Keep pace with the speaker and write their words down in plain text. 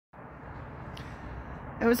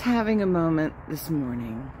I was having a moment this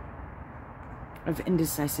morning of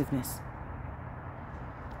indecisiveness.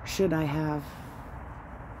 Should I have?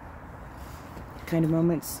 Kind of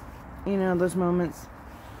moments, you know, those moments.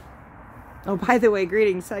 Oh, by the way,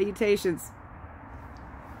 greetings, salutations.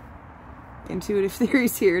 Intuitive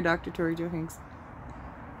Theories here, Dr.Hincks.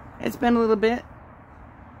 It's been a little bit,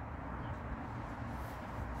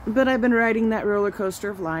 but I've been riding that roller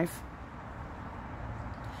coaster of life.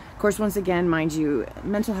 Of course, once again, mind you,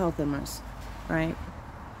 mental health illness, right?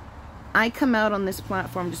 I come out on this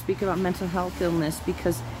platform to speak about mental health illness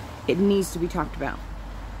because it needs to be talked about.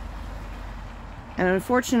 And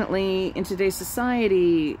unfortunately, in today's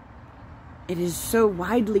society, it is so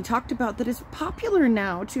widely talked about that it's popular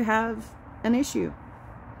now to have an issue.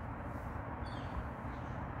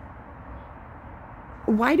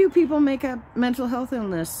 Why do people make up mental health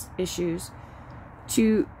illness issues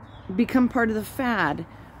to become part of the fad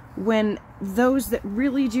when those that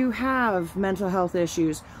really do have mental health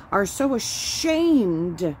issues are so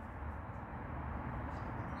ashamed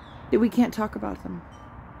that we can't talk about them?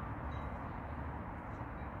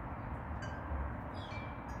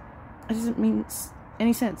 It doesn't make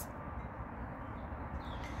any sense.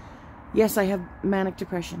 Yes, I have manic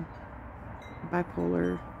depression,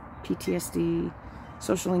 bipolar, PTSD,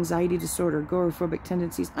 social anxiety disorder, agoraphobic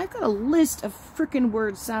tendencies. I've got a list of frickin'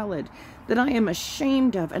 word salad that I am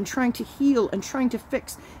ashamed of and trying to heal and trying to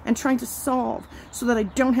fix and trying to solve so that I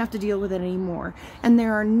don't have to deal with it anymore. And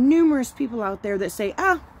there are numerous people out there that say,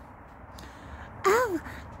 oh,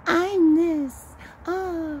 I'm this.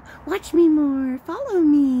 Oh, watch me more. Follow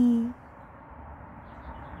me.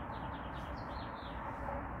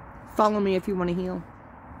 Follow me if you want to heal.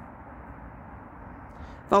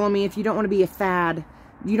 Follow me if you don't want to be a fad.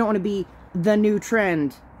 You don't want to be the new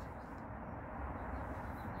trend.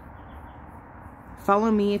 Follow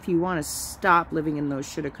me if you want to stop living in those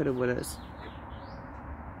shoulda, coulda, wouldas.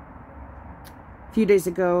 A few days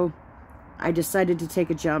ago, I decided to take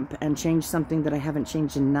a jump and change something that I haven't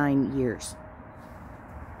changed in 9 years.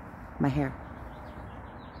 My hair.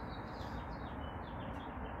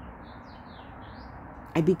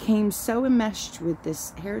 I became so enmeshed with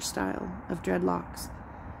this hairstyle of dreadlocks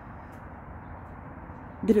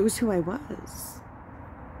that it was who I was.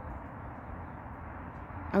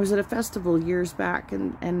 I was at a festival years back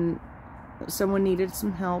and someone needed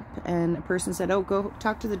some help and a person said, oh, go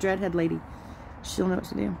talk to the dreadhead lady. She'll know what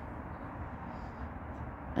to do.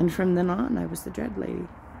 And from then on, I was the dread lady.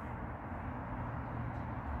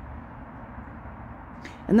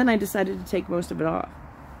 And then I decided to take most of it off.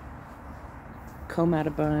 Comb out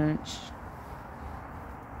a bunch,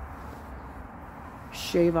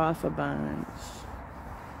 shave off a bunch,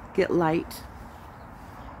 get light,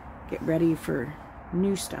 get ready for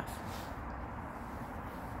new stuff.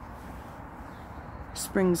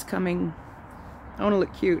 Spring's coming. I want to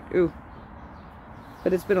look cute, ooh.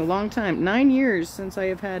 But it's been a long time, 9 years since I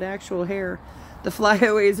have had actual hair. The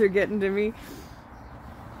flyaways are getting to me.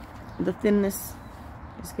 The thinness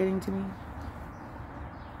is getting to me.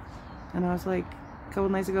 And I was like, a couple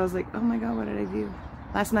nights ago, I was like, oh my God, what did I do?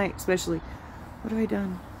 Last night, especially. What have I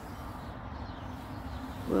done?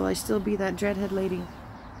 Will I still be that dreadhead lady?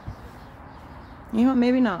 You know what?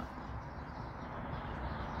 Maybe not.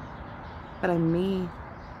 But I'm me.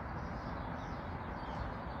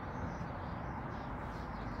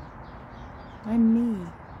 I'm me.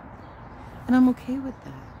 And I'm okay with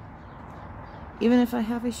that. Even if I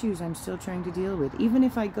have issues I'm still trying to deal with. Even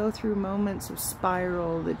if I go through moments of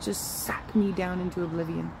spiral that just suck me down into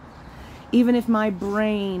oblivion. Even if my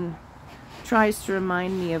brain tries to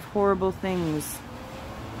remind me of horrible things.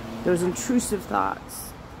 Those intrusive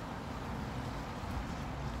thoughts.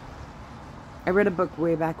 I read a book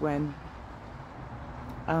way back when.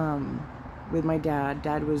 With my dad.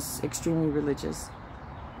 Dad was extremely religious.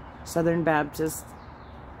 Southern Baptist.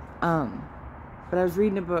 But I was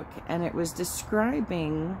reading a book and it was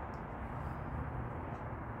describing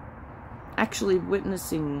actually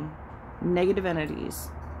witnessing negative entities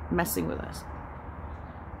messing with us.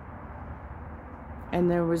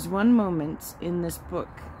 And there was one moment in this book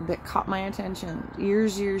that caught my attention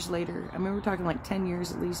years later. I mean, we're talking like 10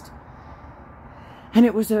 years at least. And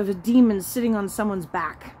it was of a demon sitting on someone's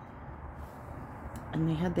back. And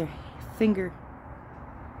they had their finger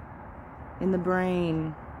in the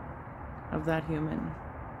brain of that human.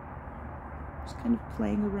 Just kind of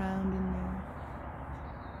playing around in there.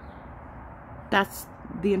 That's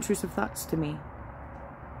the intrusive thoughts to me.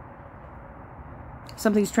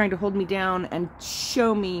 Something's trying to hold me down and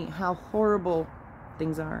show me how horrible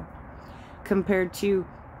things are. Compared to,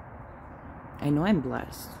 I know I'm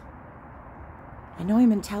blessed. I know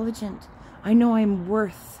I'm intelligent. I know I'm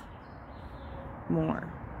worth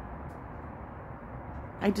more.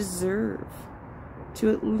 I deserve to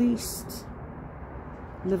at least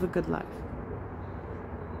live a good life.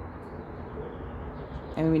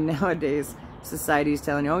 I mean, nowadays, society's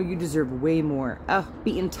telling you, oh, you deserve way more. Oh,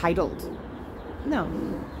 be entitled. No.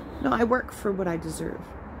 No, I work for what I deserve.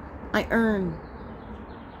 I earn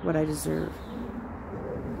what I deserve.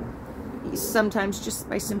 Sometimes just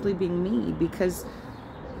by simply being me, because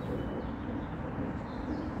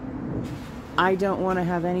I don't want to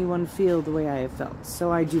have anyone feel the way I have felt.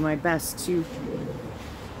 So I do my best to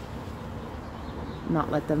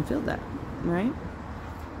not let them feel that, right?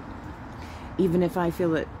 Even if I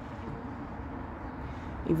feel it,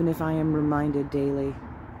 even if I am reminded daily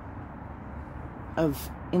of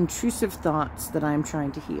intrusive thoughts that I'm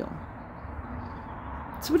trying to heal.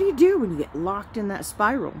 So what do you do when you get locked in that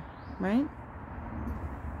spiral, right?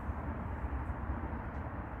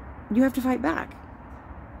 You have to fight back.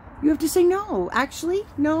 You have to say, no, actually,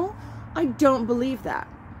 no, I don't believe that.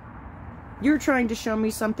 You're trying to show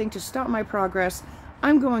me something to stop my progress.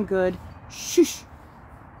 I'm going good. Shush.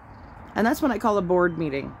 And that's when I call a board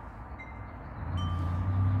meeting.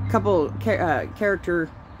 A couple character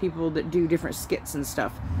people that do different skits and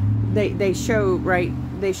stuff. They show, right,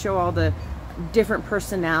 they show all the different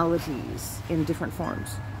personalities in different forms.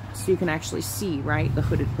 So you can actually see, right, the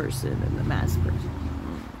hooded person and the masked person.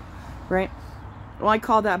 Right? Well, I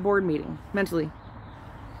call that board meeting mentally.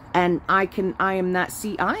 And I am the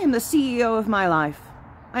CEO of my life.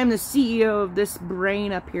 I am the CEO of this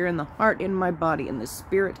brain up here, and the heart in my body, and the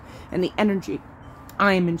spirit and the energy.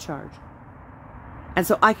 I am in charge. And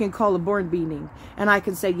so I can call a board meeting, and I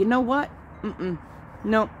can say, you know what?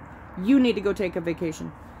 No, you need to go take a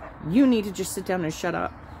vacation. You need to just sit down and shut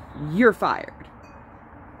up. You're fired.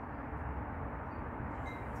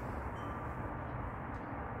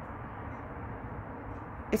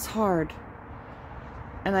 It's hard.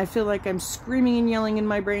 And I feel like I'm screaming and yelling in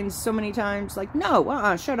my brain so many times, like,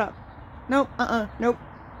 no, shut up. Nope, nope.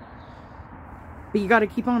 But you got to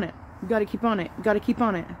keep on it. You got to keep on it. You got to keep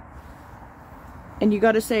on it. And you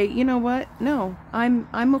got to say, you know what? No,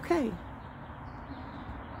 I'm okay.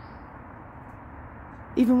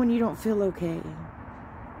 Even when you don't feel okay.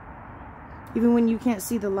 Even when you can't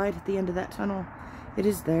see the light at the end of that tunnel, it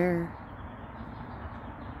is there.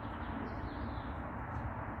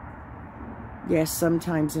 Yes,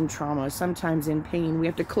 sometimes in trauma, sometimes in pain, we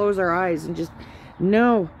have to close our eyes and just,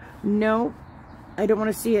 no, I don't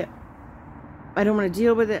want to see it. I don't want to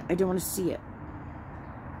deal with it. I don't want to see it.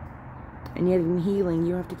 And yet in healing,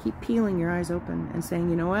 you have to keep peeling your eyes open and saying,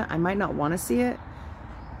 you know what? I might not want to see it,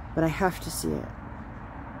 but I have to see it.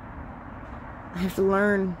 I have to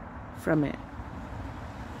learn from it.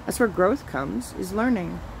 That's where growth comes, is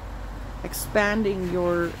learning. Expanding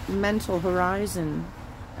your mental horizon,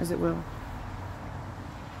 as it will.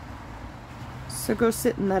 So go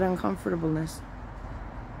sit in that uncomfortableness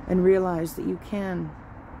and realize that you can.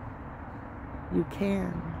 You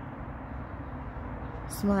can.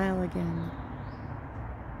 Smile again.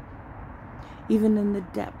 Even in the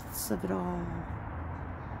depths of it all.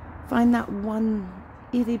 Find that one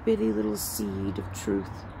itty bitty little seed of truth.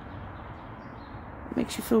 It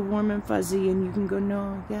makes you feel warm and fuzzy, and you can go,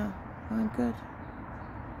 no, yeah, I'm good.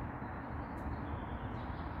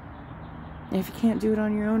 And if you can't do it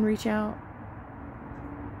on your own, reach out.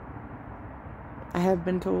 I have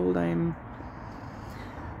been told I'm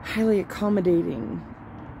highly accommodating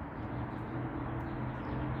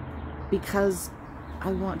because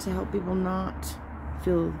I want to help people not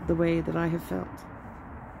feel the way that I have felt.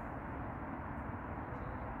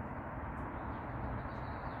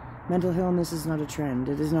 Mental illness is not a trend.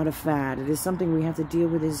 It is not a fad. It is something we have to deal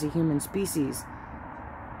with as a human species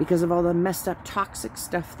because of all the messed up toxic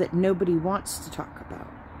stuff that nobody wants to talk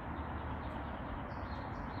about.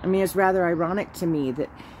 I mean, it's rather ironic to me that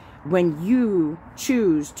when you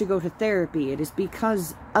choose to go to therapy, it is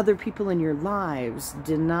because other people in your lives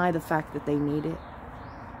deny the fact that they need it.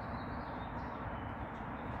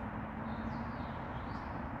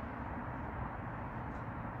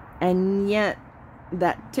 And yet,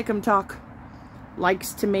 that Tick'em Talk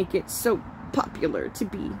likes to make it so popular to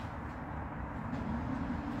be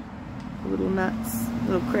a little nuts,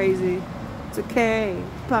 a little crazy. It's okay.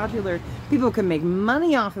 It's popular. People can make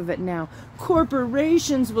money off of it now.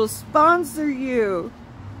 Corporations will sponsor you.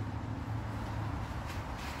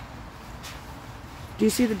 Do you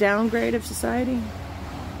see the downgrade of society?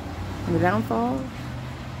 And the downfall?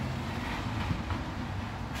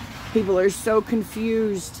 People are so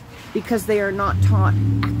confused because they are not taught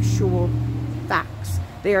actual facts.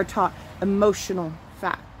 They are taught emotional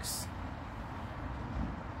facts.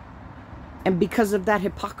 And because of that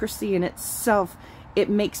hypocrisy in itself, it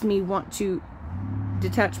makes me want to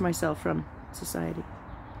detach myself from society.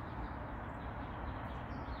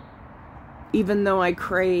 Even though I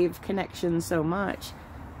crave connection so much,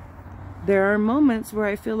 there are moments where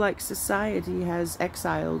I feel like society has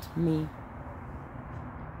exiled me.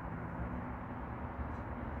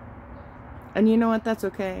 And you know what? That's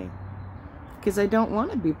okay. Because I don't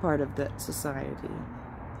want to be part of that society.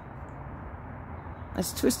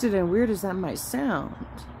 As twisted and weird as that might sound,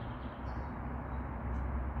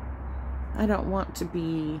 I don't want to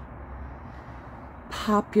be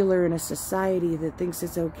popular in a society that thinks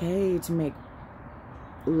it's okay to make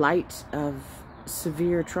light of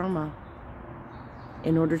severe trauma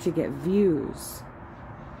in order to get views.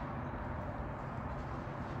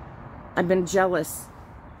 I've been jealous.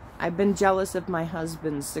 I've been jealous of my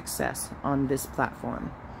husband's success on this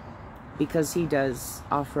platform because he does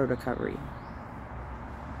off-road recovery.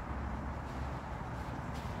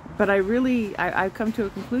 But I've come to a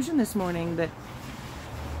conclusion this morning that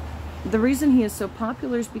the reason he is so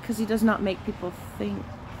popular is because he does not make people think.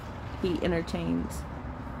 He entertains.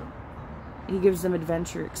 He gives them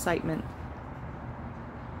adventure, excitement.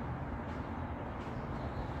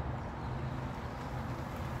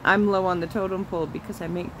 I'm low on the totem pole because I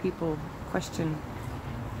make people question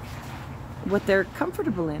what they're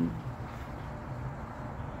comfortable in.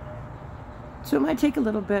 So it might take a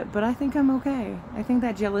little bit, but I think I'm okay. I think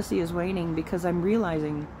that jealousy is waning because I'm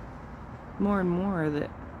realizing more and more that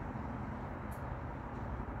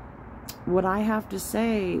what I have to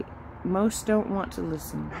say, most don't want to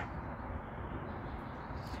listen.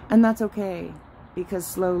 And that's okay, because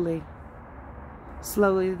slowly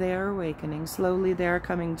they are awakening. Slowly they are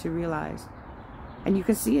coming to realize. And you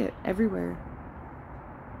can see it everywhere.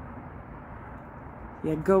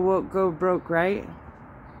 Yeah, go woke, go broke, right?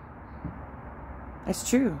 That's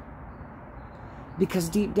true. Because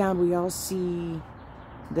deep down we all see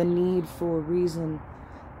the need for reason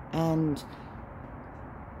and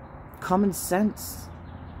common sense.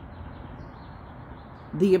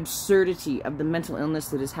 The absurdity of the mental illness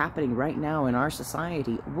that is happening right now in our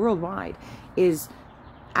society, worldwide, is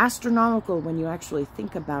astronomical when you actually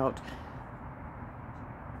think about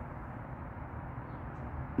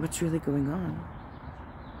what's really going on.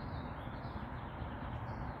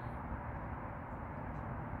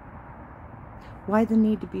 Why the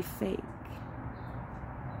need to be fake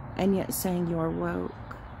and yet saying you're woke?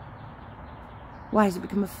 Why has it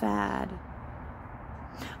become a fad?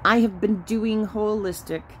 I have been doing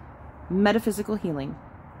holistic metaphysical healing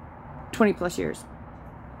 20 plus years.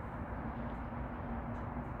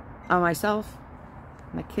 On myself,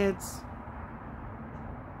 my kids,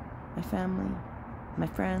 my family, my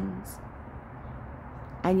friends.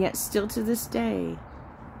 And yet still to this day,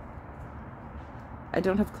 I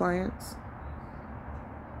don't have clients.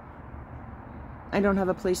 I don't have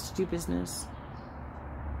a place to do business.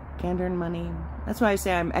 Can't earn money. That's why I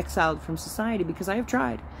say I'm exiled from society, because I have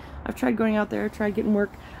tried. I've tried going out there, tried getting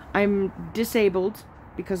work. I'm disabled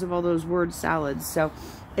because of all those word salads, so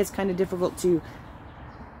it's kind of difficult to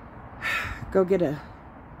go get a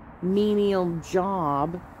menial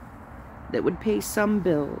job that would pay some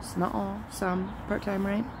bills. Not all, some. Part-time,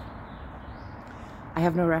 right? I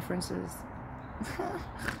have no references.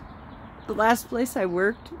 The last place I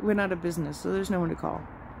worked went out of business, so there's no one to call.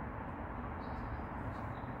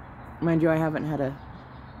 Mind you, I haven't had a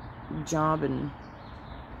job in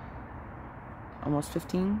almost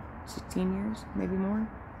 15, 16 years, maybe more.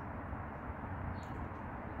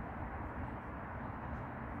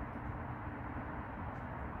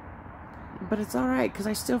 But it's alright, because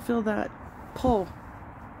I still feel that pull.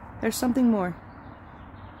 There's something more.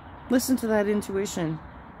 Listen to that intuition.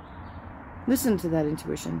 Listen to that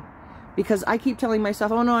intuition. Because I keep telling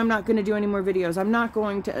myself, oh no, I'm not going to do any more videos. I'm not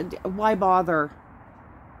going to. Why bother?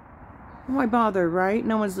 Why bother, right?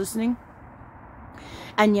 No one's listening.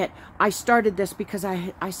 And yet, I started this because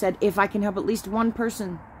I said, if I can help at least one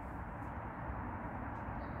person,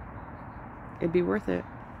 it'd be worth it.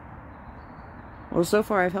 Well, so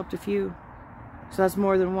far I've helped a few. So that's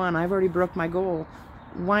more than one. I've already broke my goal.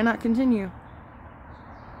 Why not continue?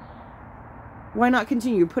 Why not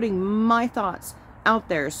continue putting my thoughts out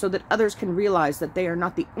there so that others can realize that they are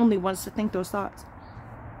not the only ones to think those thoughts?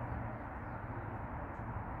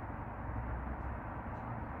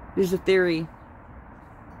 There's a theory,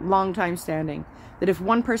 long time standing, that if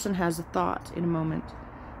one person has a thought in a moment,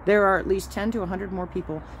 there are at least 10 to 100 more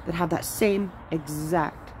people that have that same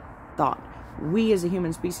exact thought. We as a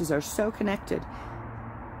human species are so connected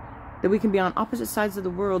that we can be on opposite sides of the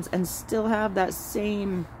world and still have that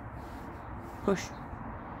same push.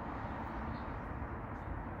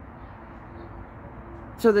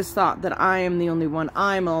 So this thought that I am the only one,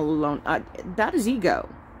 I'm all alone, that is ego,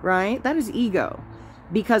 right? That is ego.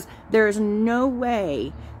 Because there is no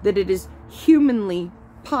way that it is humanly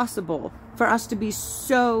possible for us to be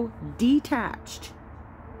so detached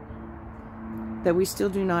that we still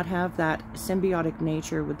do not have that symbiotic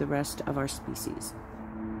nature with the rest of our species.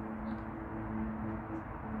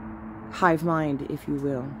 Hive mind, if you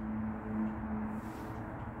will.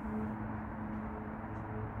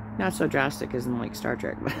 Not so drastic as in like Star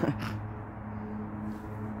Trek, but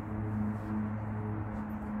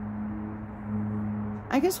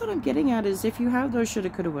I guess what I'm getting at is if you have those shoulda,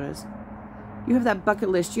 coulda, wouldas, you have that bucket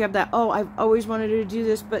list, you have that, oh, I've always wanted to do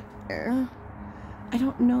this, but I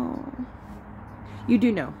don't know. You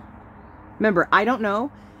do know. Remember, I don't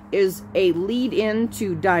know is a lead in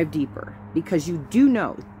to dive deeper, because you do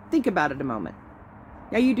know. Think about it a moment.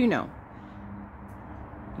 Yeah, you do know.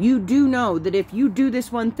 You do know that if you do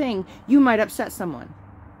this one thing, you might upset someone.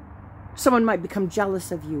 Someone might become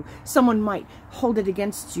jealous of you. Someone might hold it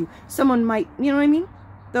against you. Someone might, you know what I mean?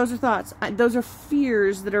 Those are thoughts. Those are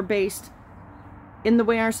fears that are based in the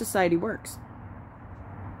way our society works.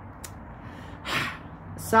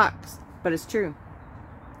 Sucks, but it's true.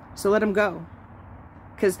 So let them go.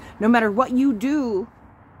 Because no matter what you do,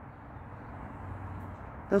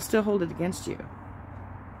 they'll still hold it against you.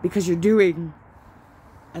 Because you're doing,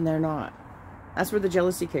 and they're not. That's where the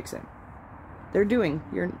jealousy kicks in. They're doing.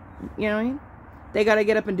 You know what I mean? They got to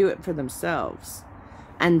get up and do it for themselves.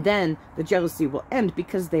 And then the jealousy will end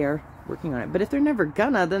because they're working on it. But if they're never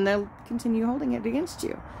gonna, then they'll continue holding it against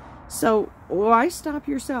you. So why stop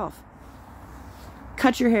yourself?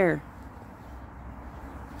 Cut your hair.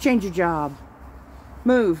 Change your job.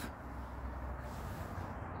 Move.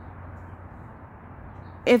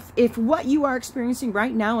 If what you are experiencing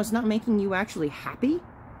right now is not making you actually happy,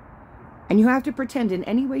 and you have to pretend in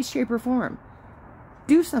any way, shape, or form,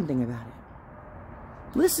 do something about it.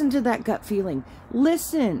 Listen to that gut feeling.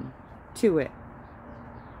 Listen to it.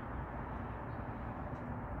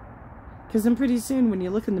 Because then pretty soon when you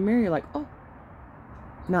look in the mirror, you're like, oh,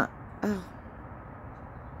 oh.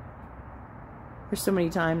 There's so many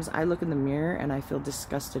times I look in the mirror and I feel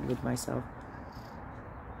disgusted with myself.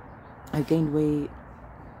 I gained weight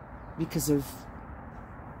because of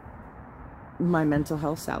my mental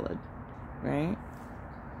health salad, right?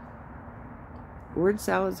 Word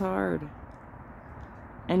salad's hard.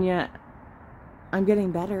 And yet, I'm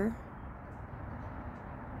getting better.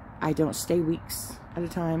 I don't stay weeks at a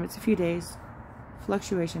time. It's a few days.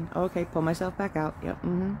 Fluctuation. Okay, pull myself back out. Yep.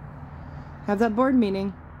 Have that board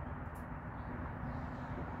meeting.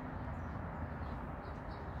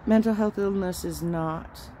 Mental health illness is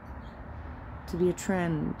not to be a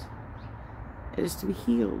trend. It is to be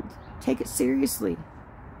healed. Take it seriously.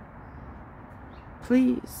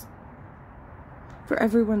 Please. For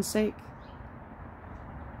everyone's sake.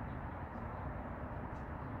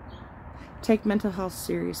 Take mental health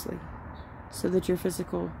seriously so that your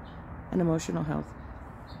physical and emotional health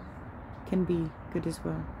can be good as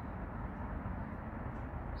well.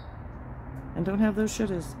 And don't have those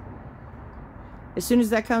shouldas. As soon as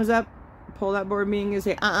that comes up, pull that board meeting and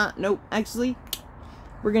say, nope, actually,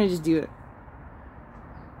 we're going to just do it.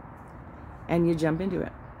 And you jump into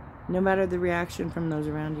it, no matter the reaction from those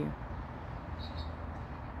around you.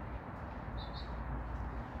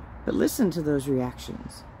 But listen to those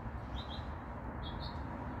reactions.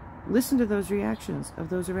 Listen to those reactions of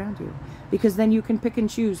those around you. Because then you can pick and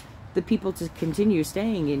choose the people to continue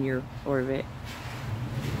staying in your orbit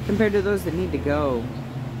compared to those that need to go.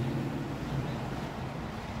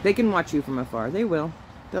 They can watch you from afar. They will.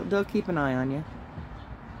 They'll keep an eye on you.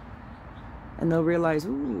 And they'll realize,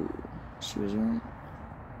 ooh, she was right.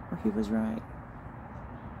 Or he was right.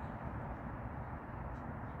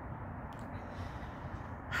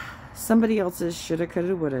 Somebody else's shoulda,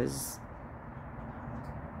 coulda, wouldas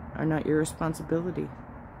are not your responsibility.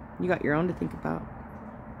 You got your own to think about.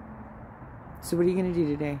 So what are you going to do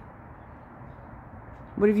today?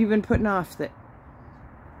 What have you been putting off that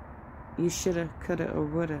you shoulda, coulda, or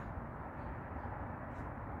woulda?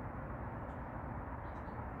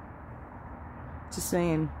 Just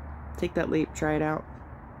saying, take that leap, try it out.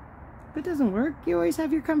 If it doesn't work, you always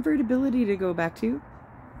have your comfortability to go back to.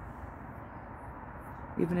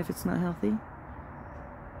 Even if it's not healthy.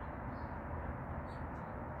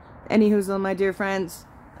 Anywho's, my dear friends,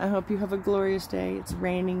 I hope you have a glorious day. It's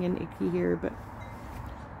raining and icky here, but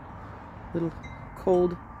a little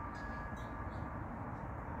cold.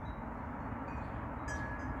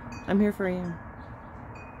 I'm here for you.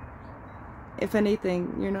 If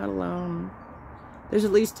anything, you're not alone. There's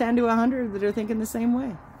at least 10 to 100 that are thinking the same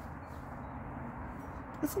way.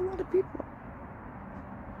 That's a lot of people.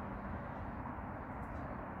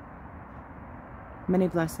 many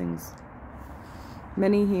blessings,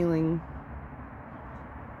 many healing,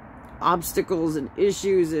 obstacles and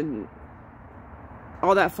issues and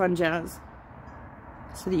all that fun jazz,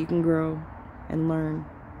 so that you can grow and learn.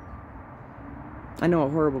 I know, a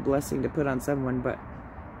horrible blessing to put on someone, but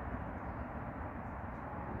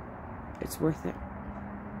it's worth it.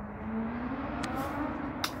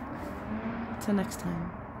 Till next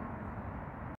time.